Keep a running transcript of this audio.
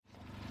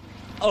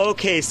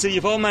OK, so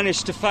you've all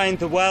managed to find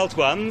the Wild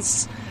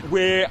Ones.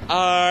 We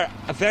are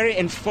a very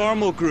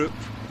informal group.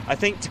 I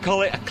think to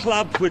call it a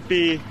club would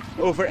be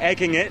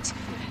over-egging it.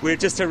 We're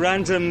just a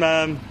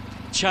random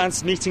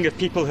chance meeting of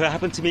people who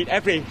happen to meet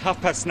every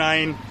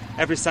 9:30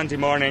 every Sunday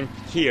morning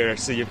here.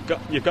 So you've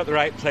got the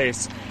right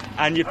place.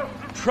 And you've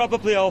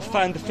probably all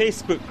found the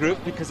Facebook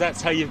group because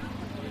that's how you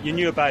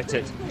knew about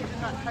it.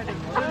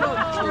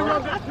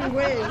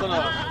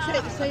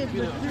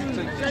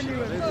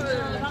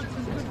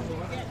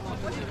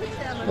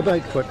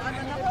 About,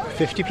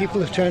 50 people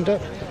have turned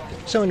up?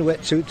 Some in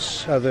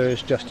wetsuits,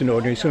 others just in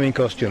ordinary swimming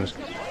costumes.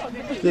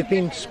 They've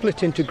been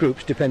split into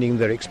groups depending on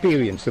their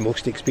experience. The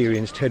most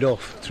experienced head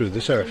off through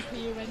the surf.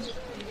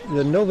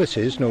 The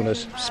novices, known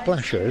as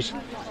splashers,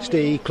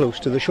 stay close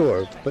to the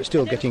shore, but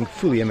still getting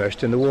fully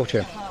immersed in the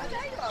water.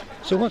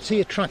 So what's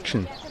the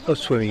attraction of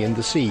swimming in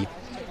the sea?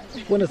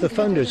 One of the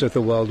founders of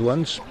the Wild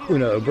Ones,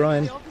 Una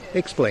O'Brien,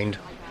 explained.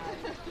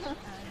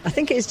 I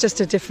think it's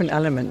just a different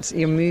element.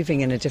 You're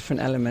moving in a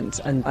different element,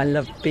 and I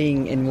love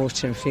being in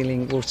water and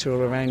feeling water all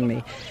around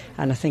me,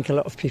 and I think a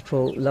lot of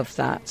people love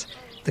that.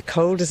 The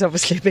cold is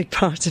obviously a big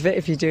part of it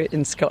if you do it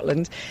in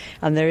Scotland,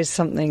 and there is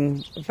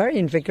something very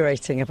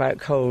invigorating about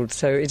cold.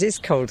 So it is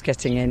cold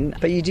getting in,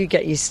 but you do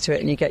get used to it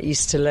and you get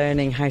used to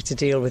learning how to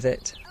deal with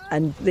it.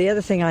 And the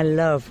other thing I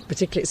love,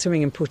 particularly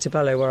swimming in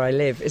Portobello where I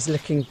live, is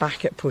looking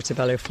back at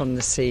Portobello from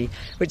the sea,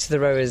 which the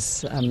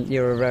rowers,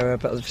 you're a rower,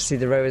 but obviously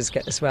the rowers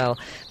get as well.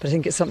 But I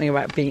think it's something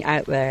about being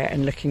out there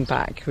and looking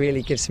back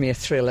really gives me a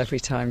thrill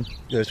every time.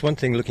 There's one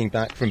thing looking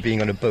back from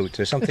being on a boat.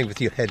 There's something with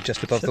your head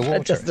just above the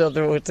water. Just above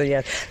the water,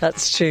 yeah,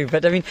 that's true.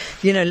 But I mean,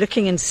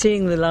 looking and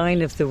seeing the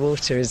line of the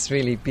water is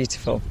really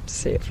beautiful to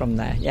see it from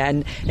there. Yeah,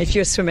 and if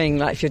you're swimming,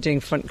 like if you're doing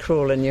front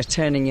crawl and you're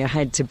turning your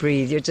head to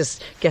breathe, you're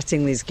just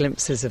getting these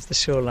glimpses of the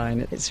shoreline.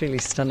 It's really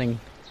stunning.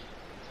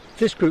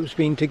 This group's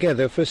been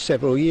together for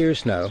several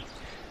years now.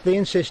 They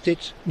insist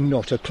it's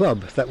not a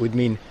club. That would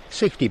mean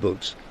safety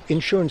boots,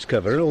 insurance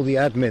cover, all the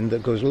admin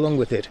that goes along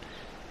with it.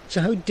 So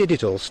how did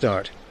it all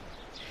start?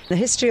 The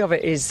history of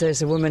it is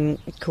there's a woman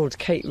called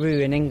Kate Rue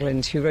in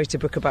England who wrote a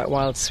book about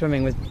wild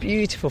swimming with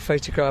beautiful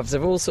photographs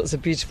of all sorts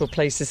of beautiful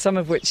places, some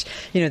of which,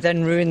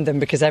 then ruined them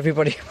because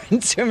everybody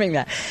went swimming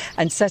there,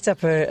 and set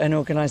up an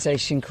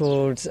organisation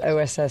called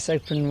OSS,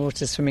 Open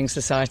Water Swimming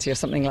Society or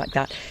something like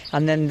that.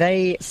 And then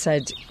they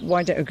said,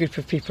 why don't a group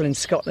of people in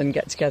Scotland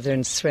get together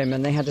and swim?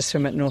 And they had a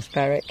swim at North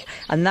Berwick.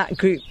 And that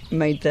group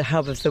made the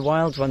hub of the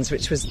Wild Ones,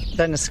 which was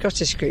then a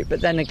Scottish group, but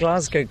then a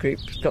Glasgow group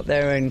got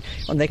their own,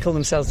 and they call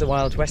themselves the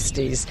Wild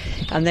Westies.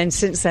 And then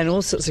since then,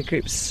 all sorts of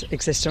groups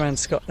exist around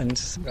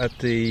Scotland. At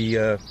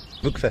the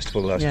book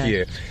festival last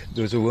year,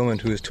 there was a woman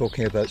who was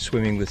talking about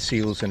swimming with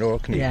seals in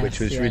Orkney, which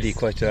was really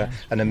quite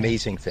an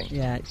amazing thing.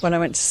 Yeah, when I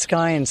went to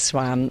Skye and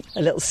swam,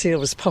 a little seal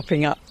was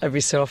popping up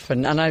every so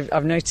often, and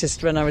I've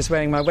noticed when I was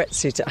wearing my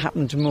wetsuit it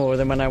happened more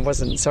than when I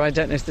wasn't, so I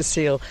don't know if the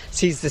seal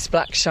sees this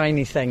black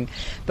shiny thing.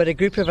 But a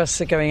group of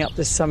us are going up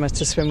this summer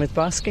to swim with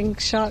basking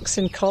sharks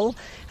in Col,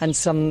 and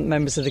some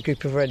members of the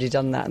group have already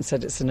done that and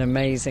said it's an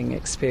amazing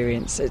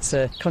experience. It's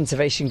a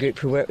conservation group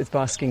who work with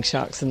basking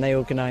sharks and they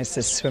organise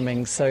this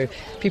swimming, so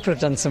people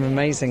have done some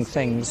amazing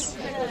things.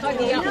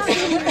 Buddy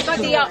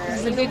up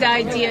is a good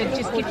idea,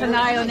 just keep an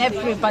eye on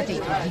everybody.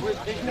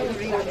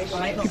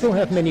 People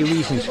have many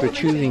reasons for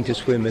choosing to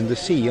swim in the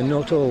sea and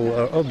not all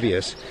are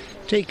obvious.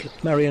 Take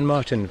Marion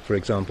Martin, for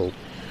example.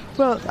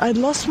 Well, I'd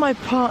lost my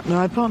partner.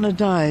 My partner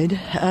died,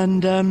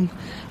 and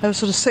I was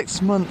sort of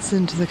 6 months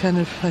into the kind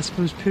of, I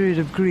suppose, period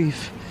of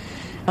grief.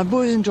 I've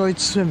always enjoyed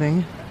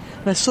swimming,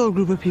 and I saw a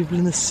group of people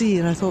in the sea,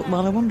 and I thought,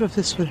 well, I wonder if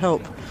this would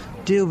help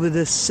deal with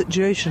this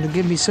situation and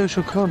give me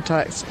social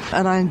contacts,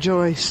 and I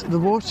enjoy the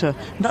water.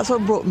 And that's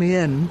what brought me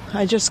in.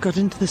 I just got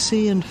into the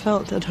sea and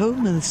felt at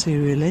home in the sea,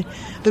 really.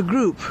 The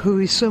group who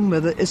we swim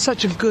with is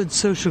such a good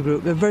social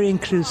group. They're very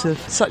inclusive,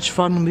 such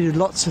fun. We do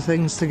lots of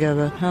things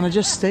together, and I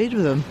just stayed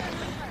with them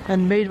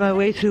and made my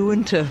way through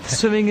winter,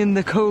 swimming in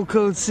the cold,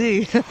 cold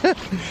sea.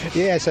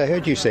 Yes, I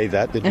heard you say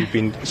that you've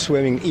been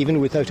swimming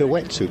even without a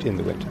wetsuit in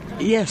the winter.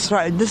 Yes,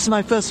 right. This is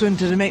my first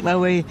winter to make my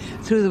way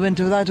through the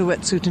winter without a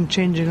wetsuit and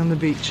changing on the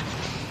beach.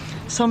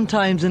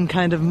 Sometimes in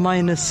kind of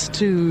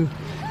 -2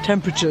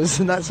 temperatures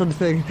and that sort of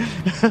thing.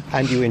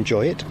 And you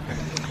enjoy it?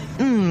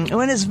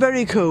 When it's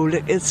very cold,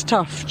 it's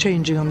tough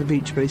changing on the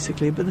beach,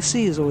 basically, but the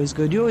sea is always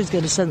good. You always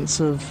get a sense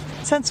of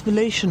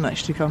elation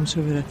actually comes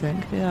with it, I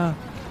think, yeah.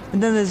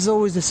 And then there's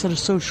always this sort of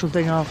social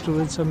thing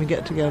afterwards when we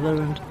get together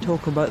and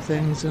talk about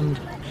things. And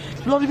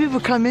a lot of people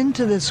come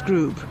into this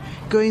group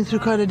going through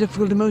quite a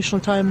difficult emotional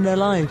time in their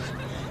life.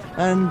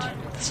 And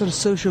the sort of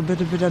social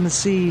bit of it and the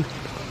sea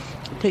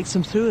takes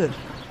them through it.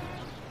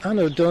 Anne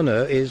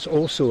O'Donnell is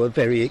also a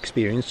very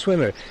experienced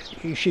swimmer.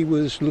 She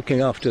was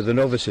looking after the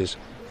novices.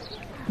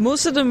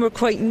 Most of them were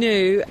quite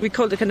new. We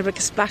called it kind of like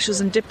a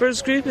splashes and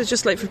dippers group. It was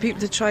just like for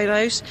people to try it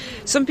out.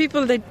 Some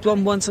people, they'd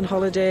gone once on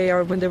holiday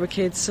or when they were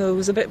kids, so it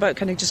was a bit about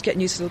kind of just getting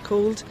used to the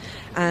cold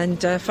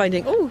and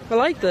finding, I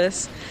like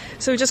this.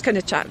 So we just kind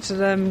of chat to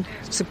them,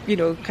 so,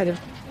 kind of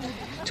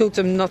told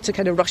them not to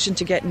kind of rush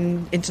into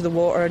getting into the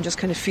water and just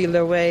kind of feel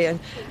their way. And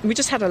we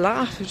just had a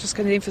laugh. It was just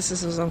kind of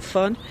emphasis was on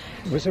fun.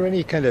 Was there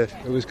any kind of,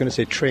 I was going to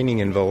say, training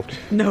involved?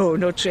 No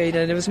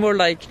training. It was more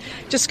like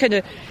just kind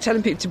of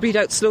telling people to breathe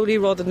out slowly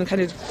rather than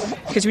kind of,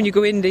 because when you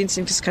go in, the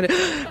instinct is kind of,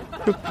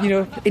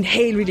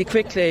 inhale really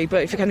quickly.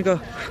 But if you kind of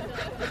go,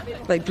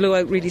 like blow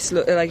out really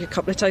slow, like a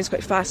couple of times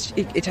quite fast,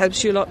 it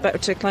helps you a lot better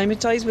to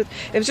acclimatise with.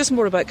 It was just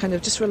more about kind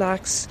of just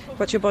relax,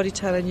 what's your body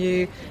telling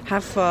you,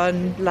 have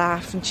fun,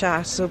 laugh and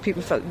chat, so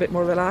people felt a bit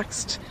more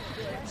relaxed.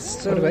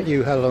 So, what about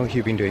you? How long have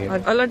you been doing it?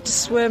 I learned to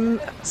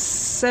swim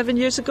 7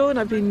 years ago, and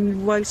I've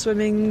been wild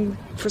swimming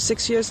for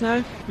 6 years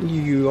now.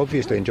 You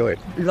obviously enjoy it.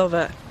 Love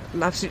it.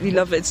 Absolutely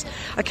love it.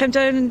 I came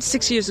down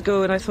 6 years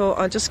ago and I thought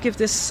I'll just give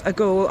this a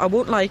go. I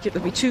won't like it,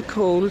 it'll be too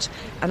cold,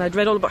 and I'd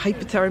read all about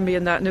hypothermia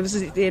and that, and it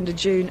was at the end of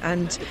June,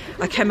 and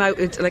I came out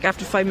like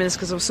after 5 minutes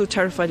because I was so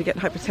terrified of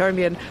getting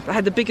hypothermia, and I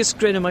had the biggest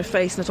grin on my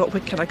face and I thought,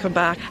 when can I come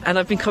back? And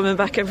I've been coming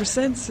back ever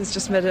since. It's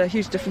just made a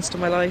huge difference to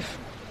my life.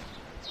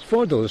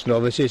 For those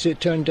novices,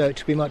 it turned out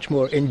to be much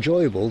more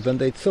enjoyable than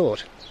they'd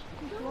thought.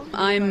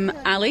 I'm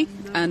Ali,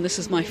 and this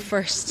is my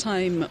first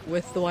time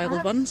with the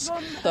Wild Ones.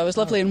 So it was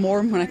lovely and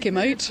warm when I came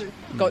out,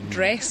 got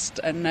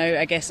dressed, and now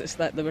I guess it's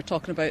that they were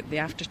talking about the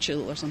after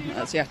chill or something like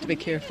that, so you have to be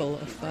careful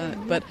of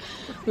that. But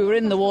we were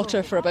in the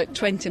water for about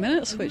 20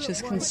 minutes, which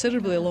is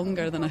considerably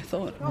longer than I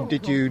thought.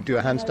 Did you do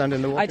a handstand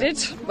in the water? I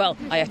did. Well,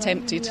 I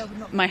attempted.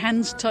 My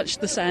hands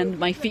touched the sand,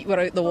 my feet were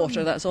out the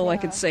water, that's all I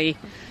could say.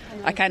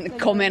 I can't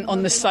comment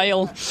on the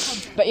style,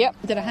 but yeah,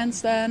 did a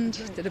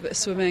handstand, did a bit of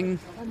swimming,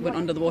 went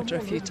under the water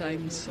a few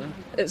times. So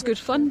it's good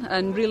fun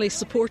and really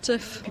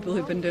supportive. People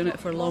who've been doing it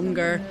for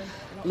longer,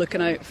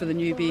 looking out for the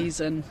newbies,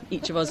 and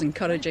each of us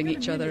encouraging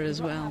each other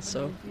as well.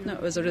 So no,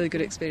 it was a really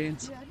good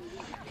experience.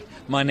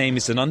 My name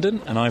is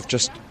Anandan, and I've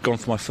just gone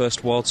for my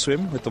first wild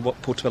swim with the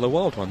Portobello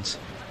Wild Ones.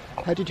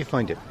 How did you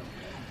find it?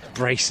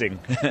 Bracing.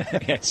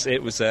 Yes,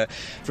 it was a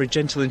very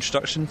gentle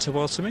introduction to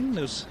wild swimming.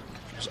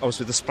 I was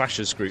with the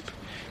Splashers group,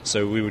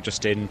 so we were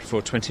just in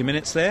for 20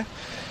 minutes there.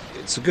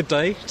 It's a good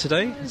day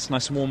today. It's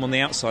nice and warm on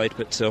the outside,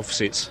 but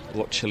obviously it's a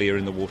lot chillier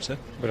in the water.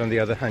 But on the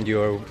other hand,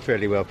 you're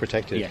fairly well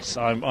protected. Yes,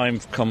 I'm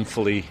come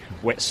fully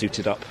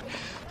wetsuited up.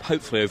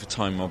 Hopefully over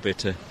time I'll be able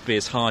to be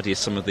as hardy as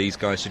some of these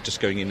guys who are just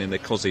going in their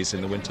cozies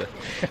in the winter.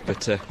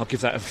 But I'll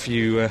give that a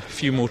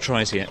few more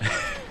tries yet.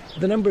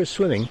 The number of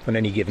swimming on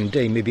any given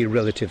day may be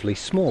relatively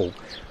small,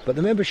 but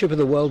the membership of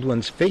the Wild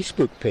Ones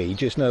Facebook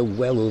page is now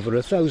well over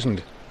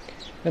 1,000.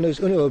 And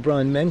as Una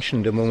O'Brien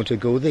mentioned a moment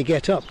ago, they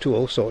get up to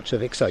all sorts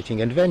of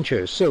exciting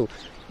adventures. So,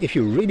 if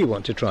you really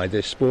want to try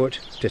this sport,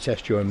 to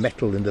test your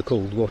mettle in the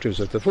cold waters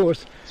of the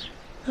Forth,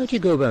 how do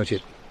you go about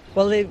it?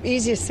 Well, the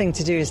easiest thing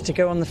to do is to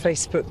go on the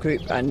Facebook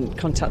group and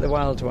contact the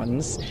Wild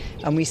Ones,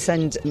 and we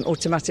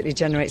automatically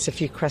generates a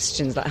few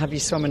questions like, have you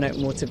swum in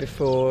open water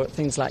before,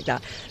 things like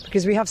that.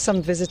 Because we have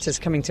some visitors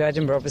coming to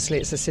Edinburgh, obviously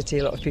it's a city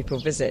a lot of people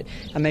visit,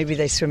 and maybe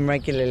they swim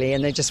regularly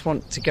and they just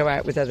want to go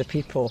out with other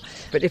people.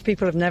 But if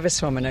people have never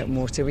swum in open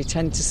water, we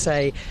tend to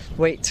say,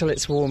 wait till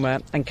it's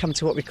warmer and come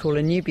to what we call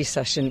a newbie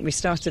session. We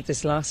started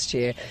this last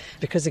year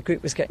because the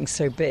group was getting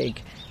so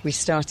big. We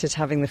started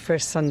having the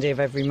first Sunday of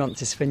every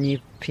month is for new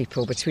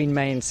people between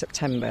May and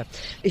September.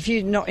 If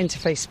you're not into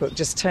Facebook,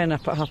 just turn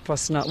up at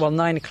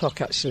 9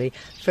 o'clock actually,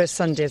 first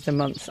Sunday of the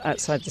month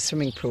outside the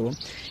swimming pool.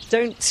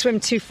 Don't swim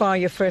too far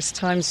your first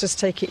times, just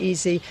take it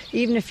easy.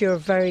 Even if you're a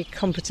very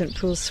competent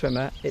pool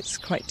swimmer, it's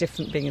quite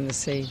different being in the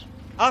sea.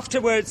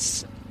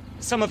 Afterwards,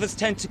 some of us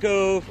tend to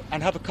go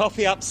and have a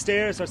coffee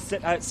upstairs or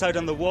sit outside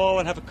on the wall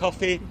and have a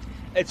coffee.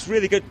 It's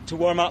really good to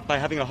warm up by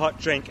having a hot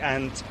drink,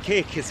 and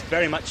cake is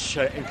very much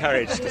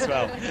encouraged as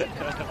well.